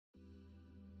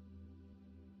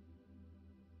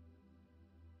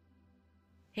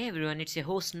Hey everyone, it's your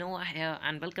host Noah here,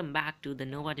 and welcome back to the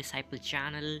Noah Disciple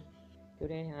channel.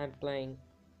 Today I'm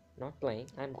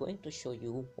going to show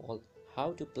you all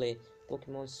how to play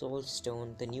Pokemon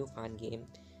Soulstone, the new fan game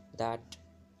that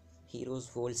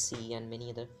Heroes World C and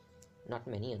not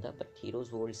many other, but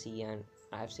Heroes World C and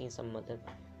I've seen some other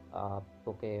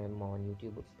Pokemon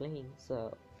YouTubers playing.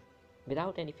 So,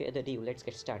 without any further ado, let's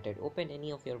get started. Open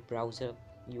any of your browser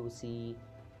you see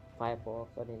Firefox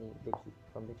or any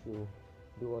from which you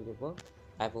do all your work.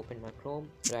 I've opened my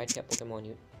Chrome. Right here,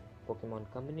 Pokemon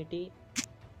community.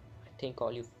 I think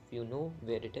all of you know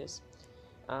where it is,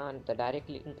 and the direct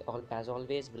link, as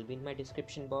always, will be in my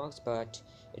description box. But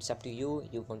it's up to you.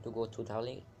 You want to go through the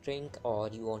link, or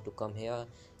you want to come here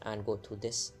and go through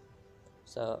this.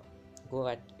 So go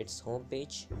at its home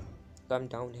page. Come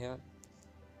down here.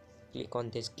 Click on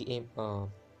this game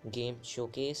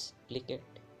showcase. Click it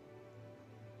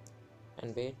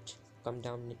and wait. Come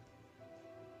down,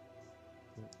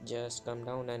 just come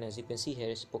down, and as you can see, here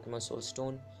is Pokemon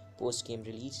Soulstone post game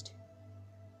released.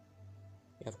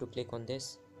 You have to click on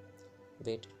this,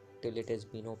 wait till it has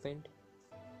been opened,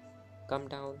 come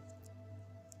down.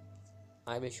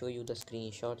 I will show you the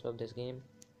screenshots of this game.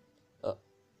 uh,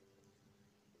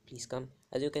 please come.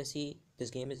 As you can see, this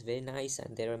game is very nice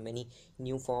and there are many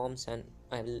new forms, and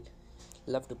I will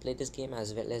love to play this game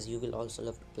as well as you will also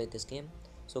love to play this game.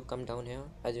 So come down here.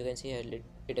 As you can see here,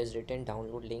 it is written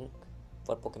download link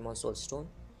for Pokemon Soulstone.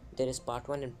 There is part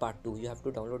 1 and part 2. You have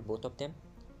to download both of them.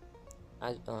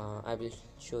 I will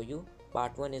show you.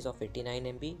 Part 1 is of 89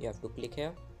 MB. You have to click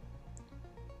here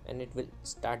and it will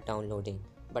start downloading,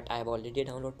 but I have already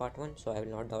downloaded part 1, so I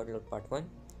will not download part 1,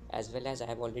 as well as I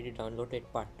have already downloaded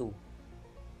part 2,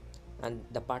 and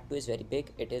the part 2 is very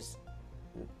big. It is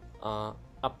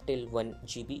up till 1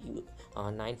 GB,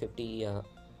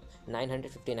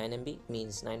 959 MB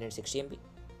means 960 MB,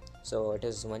 so it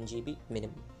is 1 GB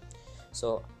minimum.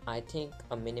 So I think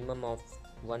a minimum of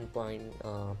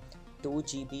 1.2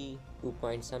 GB, 2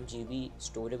 point some GB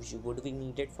storage would be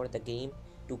needed for the game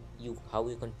to how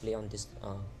you can play on this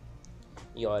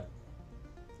your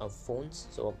phones.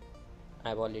 So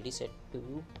I've already said to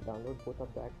you download both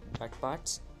of that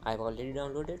parts. I've already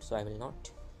downloaded, so I will not,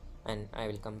 and I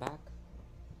will come back.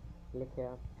 Click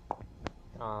here,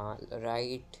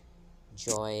 write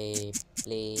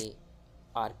Joiplay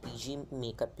RPG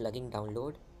Maker plugin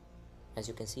download. As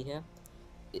you can see here,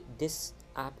 this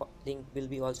app link will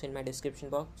be also in my description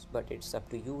box, but it's up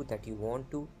to you that you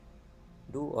want to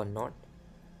do or not.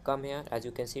 Come here. As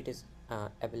you can see, it is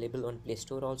available on Play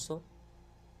Store also.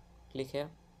 Click here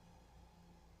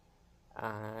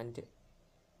and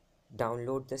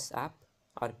download this app,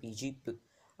 RPG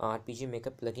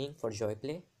Maker plugin for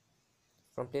Joiplay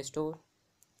from Play Store.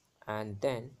 And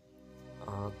then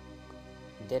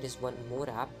there is one more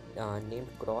app named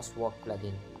Crosswalk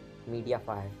plugin,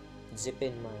 Mediafire. Zip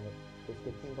in my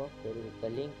description box, there is the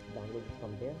link. Download it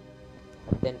from there,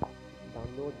 and then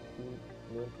download the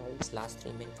main files, last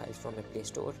 3 main files from a Play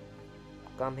Store.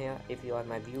 Come here. If you are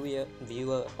my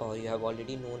viewer or you have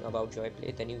already known about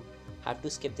Joiplay, then you have to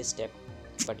skip this step.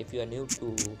 But if you are new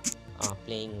to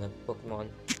playing Pokemon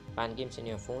fan games in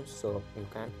your phone, so you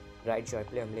can write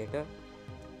Joiplay emulator,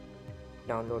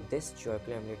 download this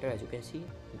Joiplay emulator. As you can see,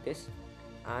 this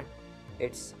and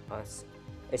its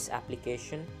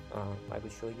application. I will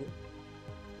show you.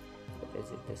 What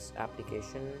is it? This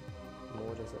application,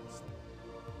 more results.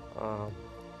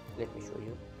 Let me show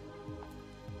you.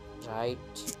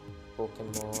 Right,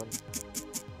 Pokemon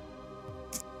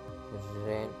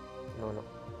Ren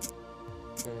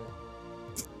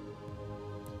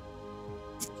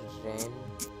Ren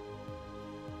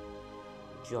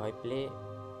Joiplay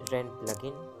Ren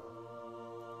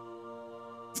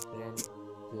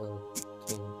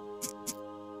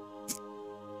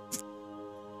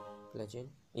plugin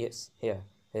yes, here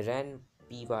Ren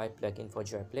PY plugin for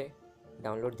Joiplay.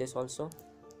 Download this also.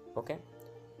 Okay,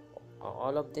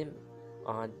 all of them.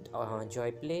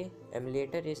 Joiplay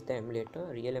emulator is the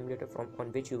real emulator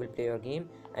on which you will play your game,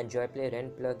 and Joiplay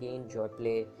Ren plugin,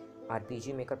 Joiplay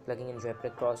RPG Maker plugin, and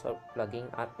Joiplay Crosswalk plugin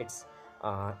are its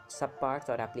subparts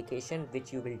or application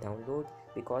which you will download,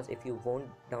 because if you won't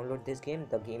download this game,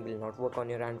 the game will not work on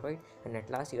your Android, and at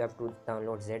last you have to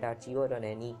download Z-Archiver or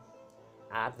any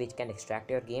app which can extract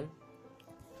your game.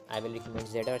 I will recommend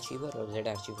Z-Archiver or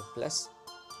Z-Archiver Plus.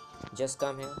 Just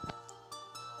come here.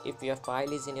 If your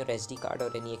file is in your SD card or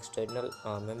any external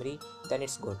memory, then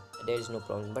it's good, there is no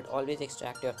problem. But always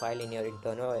extract your file in your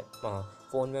internal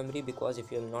phone memory, because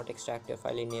if you will not extract your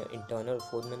file in your internal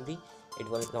phone memory, it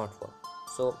will not work.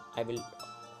 So I will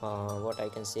what I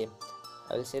will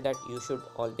say that you should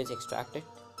always extract it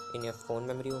in your phone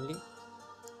memory only.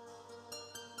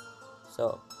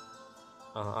 So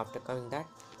after coming that,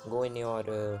 go in your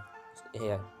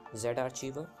here Z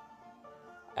archiver.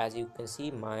 As you can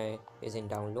see, my is in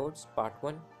downloads part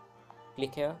 1.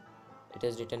 Click here, it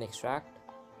is written extract.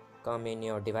 Come in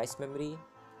your device memory,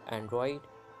 Android,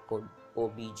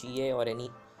 OBGA, or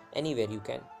anywhere you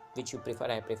can, which you prefer.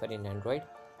 I prefer in Android.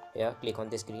 Here, click on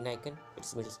this green icon.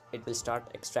 It will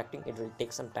start extracting. It will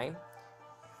take some time.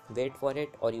 Wait for it,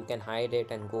 or you can hide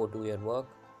it and go do your work,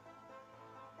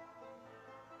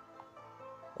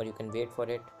 or you can wait for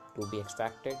it to be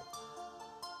extracted.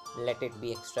 Let it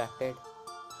be extracted,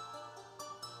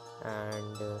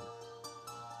 and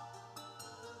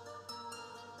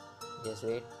just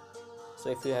wait. So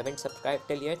if you haven't subscribed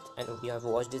till yet and you have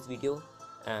watched this video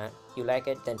and you like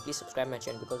it, then please subscribe my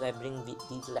channel, because I bring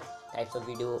these types of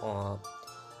video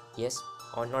yes,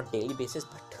 on not daily basis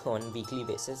but on weekly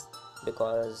basis,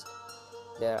 because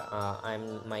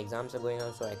my exams are going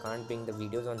on, so I can't bring the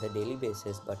videos on the daily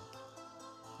basis. But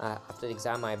after the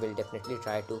exam I will definitely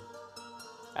try to.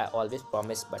 I always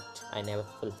promise, but I never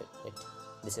fulfill it.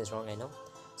 This is wrong, I know.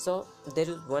 So there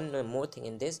is one more thing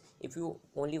in this. If you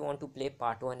only want to play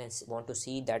part 1 and want to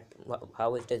see that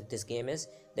how this game is,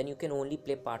 then you can only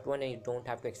play part 1 and you don't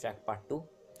have to extract part 2.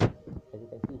 As you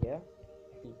can see here,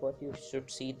 first you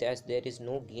should see that there is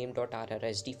no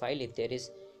game.rrsd file. If there is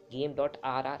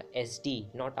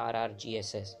game.rrsd, not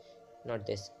rrgss, not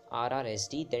this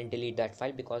rrsd, then delete that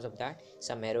file. Because of that,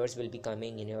 some errors will be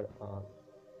coming in your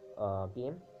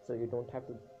game, so you don't have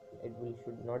to.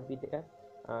 Should not be there,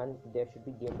 and there should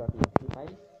be game.exe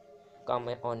file. Come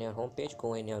on your home page,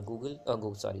 go in your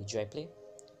Joiplay,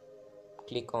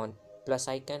 click on plus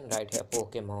icon, right here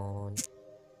Pokemon.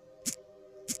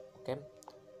 Okay,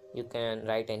 you can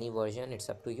write any version, it's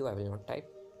up to you. I will not type.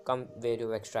 Come where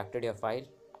you extracted your file.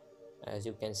 As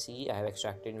you can see, I have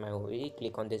extracted my OV.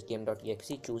 Click on this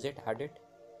game.exe, choose it, add it.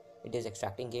 It is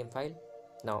extracting game file.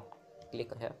 Now click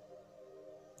here,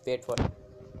 wait for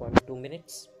 1-2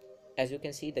 minutes. As you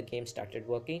can see, the game started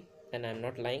working, and I'm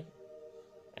not lying.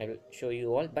 I will show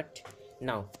you all. But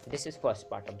now this is first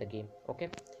part of the game. Okay,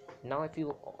 now if you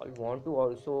all want to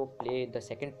also play the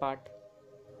second part,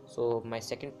 so my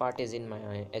second part is in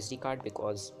my SD card,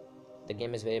 because the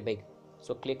game is very big.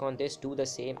 So click on this, do the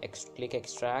same, click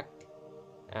extract,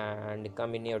 and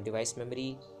come in your device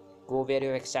memory, go where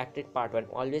you extracted part 1.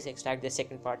 Always extract the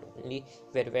second part only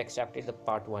where you extracted the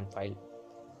part 1 file.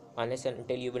 Unless and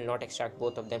until you will not extract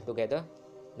both of them together,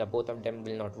 the both of them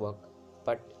will not work.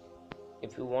 But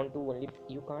if you want to only,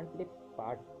 you can't play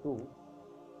part 2,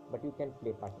 but you can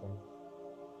play part 1.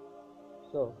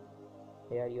 So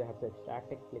here you have to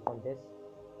extract it. Click on this.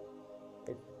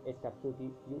 It's up to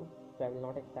you. So I will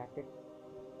not extract it.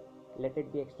 Let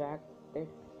it be extracted.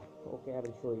 Okay, I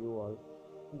will show you all.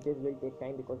 This will take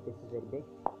time because this is very big.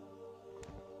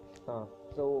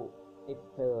 So if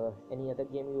any other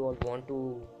game you all want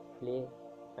to play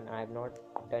and I have not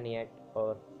done yet,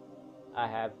 or I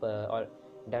have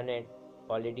done it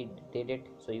already, did it,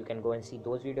 so you can go and see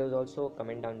those videos also.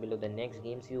 Comment down below the next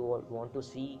games you all want to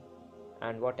see,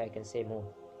 and what I can say more,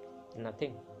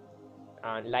 nothing.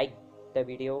 And like the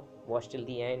video, watch till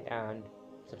the end, and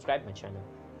subscribe my channel.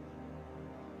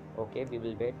 Okay, we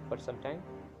will wait for some time.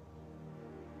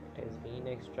 It has been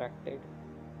extracted.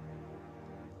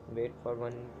 Wait for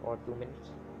 1 or 2 minutes.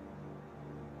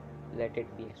 Let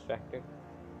it be extracted.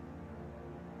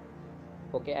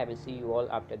 Okay, I will see you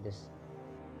all after this.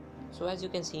 So as you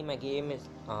can see, my game is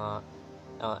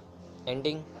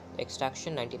ending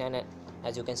extraction 99.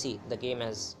 As you can see, the game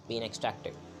has been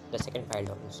extracted, the second file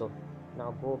down. So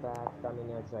now go back, come in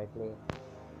your Joiplay,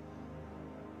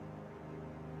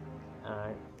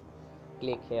 and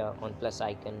click here on plus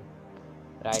icon,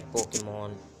 write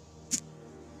Pokemon,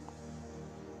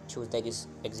 choose the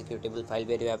executable file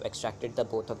where you have extracted the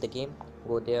both of the game.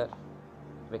 Go there,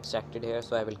 extracted here,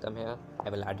 so I will come here, I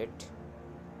will add it,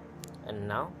 and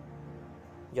now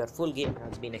your full game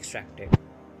has been extracted,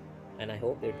 and I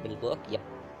hope it will work. Yep,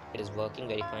 it is working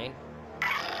very fine,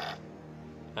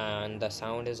 and the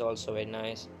sound is also very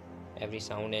nice. Every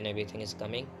sound and everything is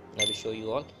coming. I will show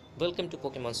you all. Welcome to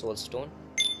Pokemon Soulstone.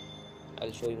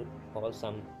 I'll show you all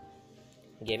some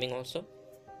gaming also.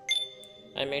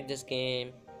 I made this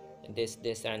game,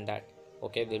 this and that.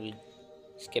 Okay, we will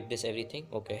skip this everything.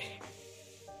 Okay,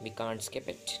 we can't skip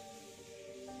it.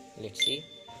 Let's see.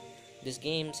 These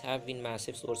games have been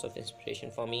massive source of inspiration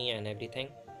for me and everything.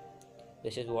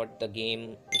 This is what the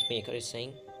game maker is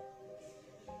saying.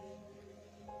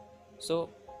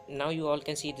 So now you all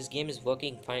can see this game is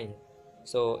working fine.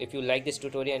 So if you like this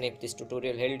tutorial, and if this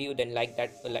tutorial helped you, then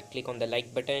click on the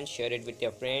like button, share it with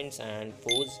your friends, and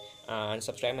post and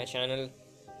subscribe my channel.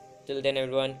 Till then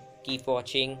everyone, keep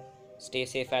watching, stay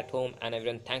safe at home, and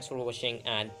everyone, thanks for watching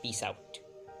and peace out.